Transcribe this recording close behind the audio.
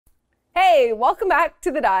Hey, welcome back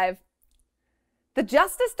to The Dive. The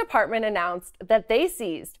Justice Department announced that they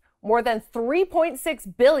seized more than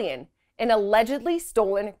 $3.6 billion in allegedly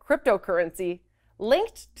stolen cryptocurrency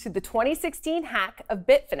linked to the 2016 hack of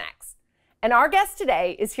Bitfinex. And our guest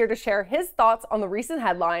today is here to share his thoughts on the recent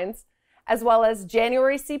headlines, as well as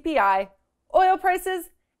January CPI, oil prices,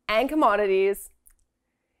 and commodities.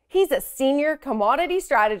 He's a senior commodity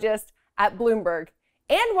strategist at Bloomberg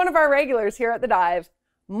and one of our regulars here at The Dive.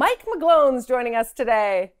 Mike McGlone's joining us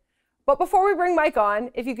today. But before we bring Mike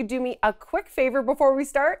on, if you could do me a quick favor before we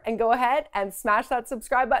start and go ahead and smash that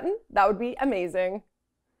subscribe button, that would be amazing.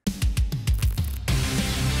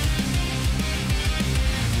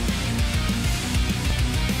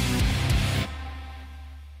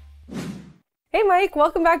 Hey, Mike,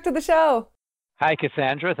 welcome back to the show. Hi,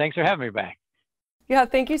 Cassandra. Thanks for having me back. Yeah,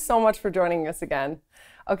 thank you so much for joining us again.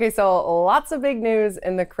 Okay, so lots of big news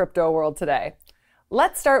in the crypto world today.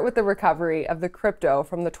 Let's start with the recovery of the crypto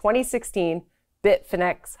from the 2016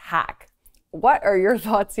 Bitfinex hack. What are your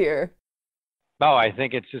thoughts here? Oh, I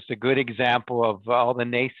think it's just a good example of all the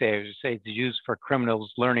naysayers who say it's used for criminals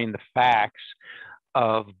learning the facts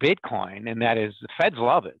of Bitcoin, and that is the feds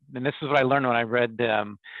love it. And this is what I learned when I read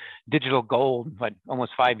Digital Gold,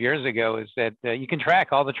 almost 5 years ago, is that you can track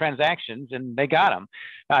all the transactions, and they got them.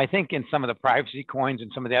 I think in some of the privacy coins and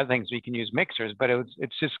some of the other things we can use mixers, but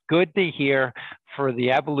it's just good to hear for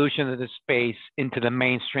the evolution of the space into the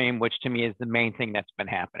mainstream, which to me is the main thing that's been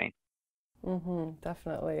happening.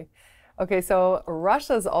 Definitely. Okay, so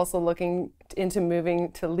Russia's also looking into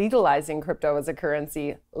moving to legalizing crypto as a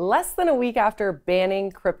currency less than a week after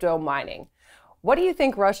banning crypto mining. What do you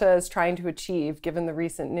think Russia is trying to achieve given the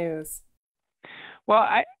recent news? Well,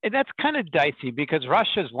 that's kind of dicey because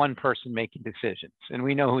Russia is one person making decisions, and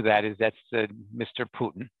we know who that is. That's Mr.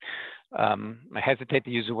 Putin. I hesitate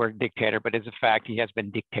to use the word dictator, but as a fact, he has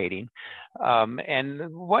been dictating.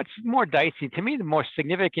 And what's more dicey, to me, the more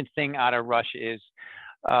significant thing out of Russia is,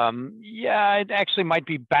 it actually might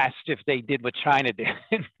be best if they did what China did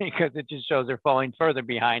because it just shows they're falling further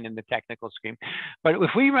behind in the technical scheme. But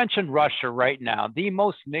if we mention Russia right now, the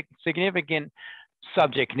most significant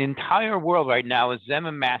subject in the entire world right now is them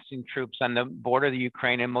amassing troops on the border of the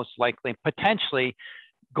Ukraine and most likely, potentially,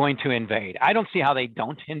 going to invade. I don't see how they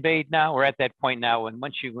don't invade now. We're at that point now when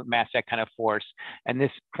once you amass that kind of force and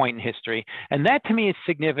this point in history, and that to me is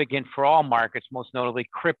significant for all markets, most notably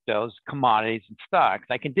cryptos, commodities, and stocks.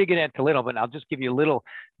 I can dig into a little, but I'll just give you a little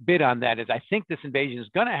bit on that. Is I think this invasion is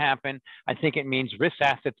going to happen. I think it means risk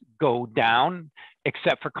assets go down,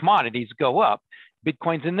 except for commodities go up.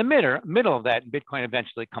 Bitcoin's in the middle of that, and Bitcoin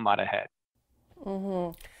eventually come out ahead.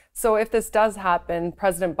 So if this does happen,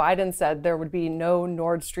 President Biden said there would be no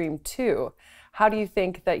Nord Stream 2. How do you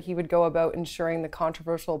think that he would go about ensuring the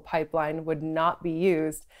controversial pipeline would not be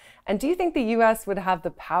used? And do you think the US would have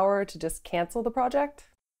the power to just cancel the project?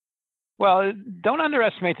 Well, don't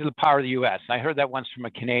underestimate the power of the US. I heard that once from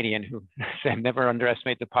a Canadian who said never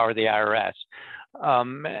underestimate the power of the IRS.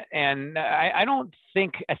 And I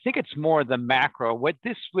think it's more the macro. What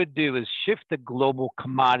this would do is shift the global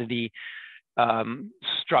commodity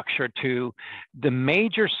structure to the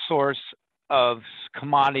major source of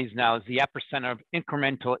commodities now is the epicenter of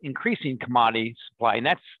incremental increasing commodity supply, and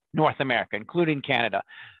that's North America, including Canada.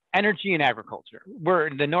 Energy and agriculture.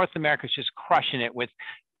 The North America is just crushing it with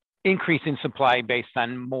increasing supply based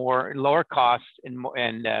on lower costs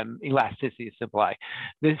and elasticity of supply.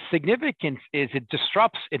 The significance is it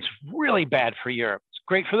disrupts. It's really bad for Europe. It's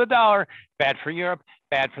great for the dollar, bad for Europe,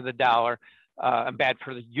 bad for the dollar, bad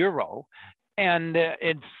for the euro. And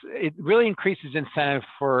it really increases incentive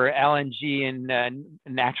for LNG and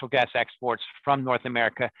natural gas exports from North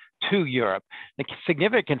America to Europe. The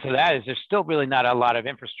significance of that is there's still really not a lot of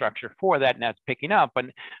infrastructure for that, and that's picking up.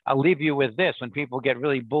 And I'll leave you with this. When people get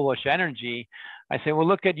really bullish energy, I say, well,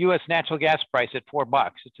 look at U.S. natural gas price at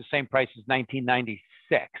 $4. It's the same price as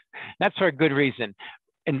 1996. That's for a good reason.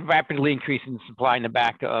 And rapidly increasing the supply in the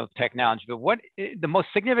back of technology. But what the most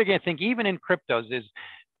significant thing, even in cryptos, is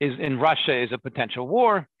in Russia is a potential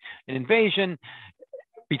war, an invasion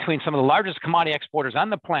between some of the largest commodity exporters on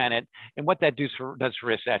the planet, and what that does for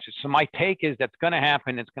risk assets. So my take is that's going to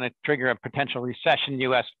happen. It's going to trigger a potential recession in the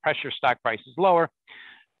U.S., pressure stock prices lower.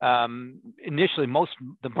 Initially,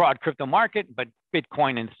 the broad crypto market, but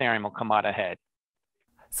Bitcoin and Ethereum will come out ahead.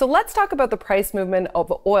 So let's talk about the price movement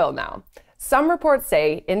of oil now. Some reports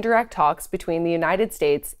say indirect talks between the United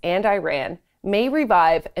States and Iran may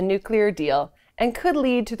revive a nuclear deal and could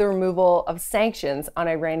lead to the removal of sanctions on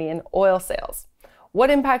Iranian oil sales. What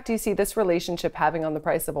impact do you see this relationship having on the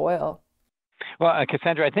price of oil? Well,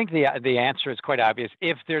 Cassandra, I think the answer is quite obvious.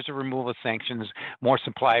 If there's a removal of sanctions, more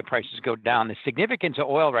supply, prices go down. The significance of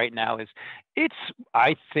oil right now is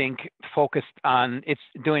I think, focused on, it's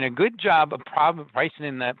doing a good job of pricing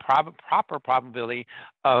in the proper probability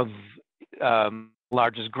of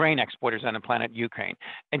largest grain exporters on the planet, Ukraine.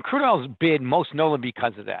 And crude oil is bid most notably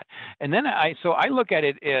because of that. And then I look at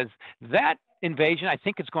it as that invasion, I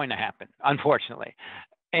think it's going to happen, unfortunately.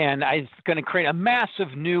 And it's going to create a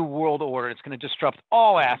massive new world order. It's going to disrupt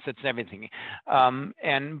all assets and everything.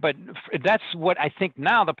 But that's what I think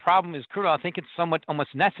now. The problem is crude oil. I think it's somewhat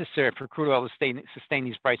almost necessary for crude oil to sustain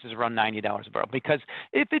these prices around $90 a barrel. Because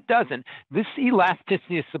if it doesn't, this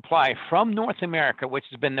elasticity of supply from North America, which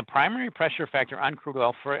has been the primary pressure factor on crude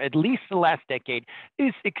oil for at least the last decade,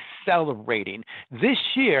 is accelerating. This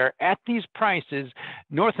year, at these prices,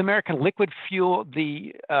 North American liquid fuel,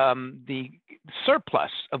 the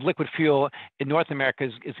surplus of liquid fuel in North America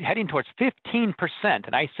is heading towards 15%.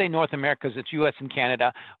 And I say North America because it's U.S. and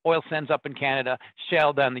Canada, oil sands up in Canada,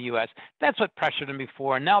 shale down the U.S. That's what pressured them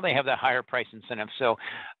before. And now they have that higher price incentive. So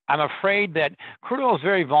I'm afraid that crude oil is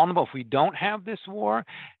very vulnerable if we don't have this war.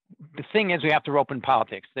 The thing is, we have to rope in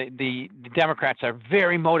politics. The Democrats are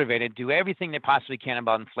very motivated to do everything they possibly can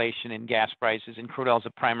about inflation and gas prices, and crude oil is a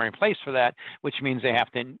primary place for that, which means they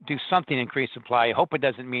have to do something to increase supply. I hope it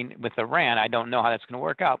doesn't mean with Iran. I don't know how that's going to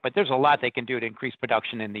work out, but there's a lot they can do to increase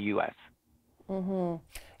production in the U.S. Mm-hmm.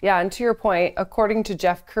 Yeah, and to your point, according to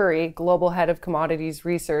Jeff Curry, global head of commodities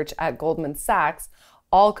research at Goldman Sachs,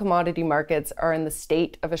 all commodity markets are in the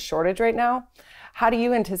state of a shortage right now. How do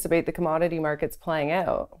you anticipate the commodity markets playing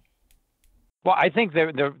out? Well, I think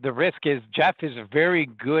the risk is Jeff is a very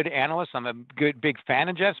good analyst. I'm a big fan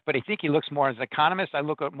of Jeff's, but I think he looks more as an economist. I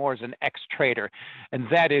look at more as an ex-trader, and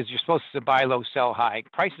that is you're supposed to buy low, sell high.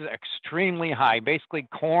 Prices are extremely high. Basically,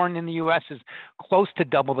 corn in the U.S. is close to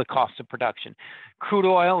double the cost of production. Crude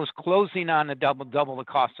oil is closing on a double the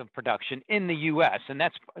cost of production in the U.S., and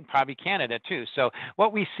that's probably Canada too. So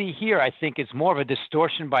what we see here, I think, is more of a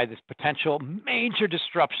distortion by this potential major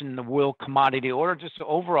disruption in the world commodity order, just the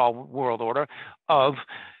overall world order of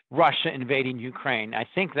Russia invading Ukraine. I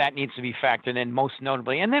think that needs to be factored in most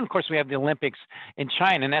notably. And then, of course, we have the Olympics in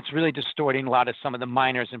China, and that's really distorting a lot of some of the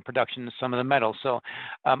miners in production of some of the metals. So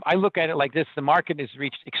I look at it like this. The market has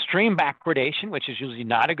reached extreme backwardation, which is usually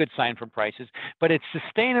not a good sign for prices, but it's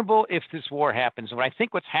sustainable if this war happens. And what I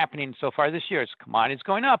think what's happening so far this year is commodities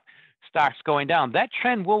going up, stocks going down. That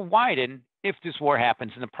trend will widen if this war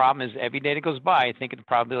happens. And the problem is every day that goes by, I think the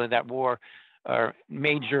probability of that war or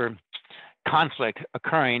major conflict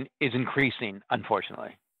occurring is increasing, unfortunately.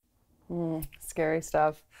 Scary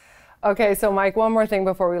stuff. Okay, so Mike, one more thing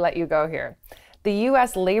before we let you go here. The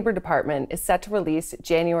US Labor Department is set to release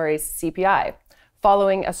January's CPI,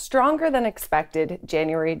 following a stronger than expected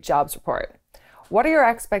January jobs report. What are your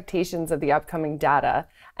expectations of the upcoming data,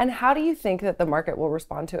 and how do you think that the market will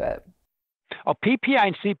respond to it? Well, PPI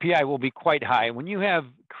and CPI will be quite high. When you have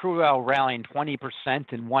crude oil rallying 20%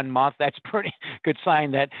 in 1 month, that's a pretty good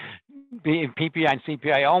sign that PPI and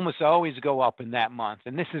CPI almost always go up in that month.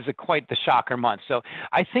 And this is quite the shocker month. So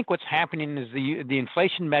I think what's happening is the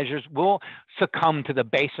inflation measures will succumb to the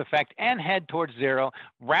base effect and head towards zero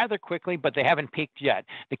rather quickly, but they haven't peaked yet.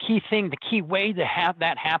 The key way to have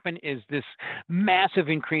that happen is this massive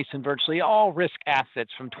increase in virtually all risk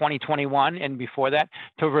assets from 2021 and before that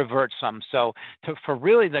to revert some. So for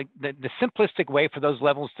really the simplistic way for those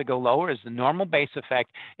levels to go lower is the normal base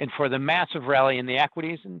effect, and for the massive rally in the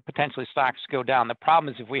equities and potentially stocks go down. The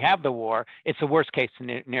problem is if we have the war, it's a worst case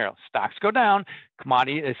scenario. Stocks go down,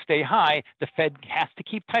 commodities stay high, the Fed has to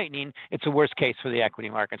keep tightening. It's a worst case for the equity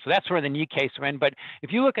market. So that's where the new case are in. But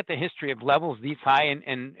if you look at the history of levels these high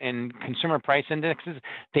in consumer price indexes,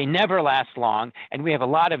 they never last long, and we have a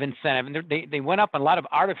lot of incentive. And they went up on a lot of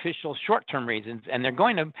artificial short-term reasons, and they're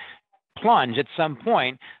going to plunge at some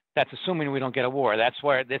point. That's assuming we don't get a war. That's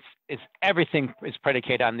where this is. Everything is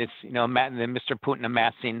predicated on this, Mr. Putin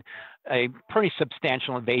amassing a pretty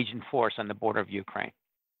substantial invasion force on the border of Ukraine.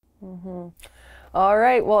 Mm-hmm. All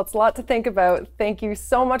right. Well, it's a lot to think about. Thank you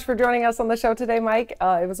so much for joining us on the show today, Mike.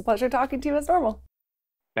 It was a pleasure talking to you as normal.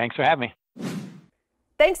 Thanks for having me.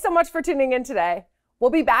 Thanks so much for tuning in today.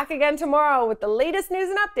 We'll be back again tomorrow with the latest news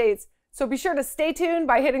and updates. So be sure to stay tuned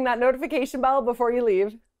by hitting that notification bell before you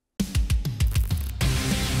leave.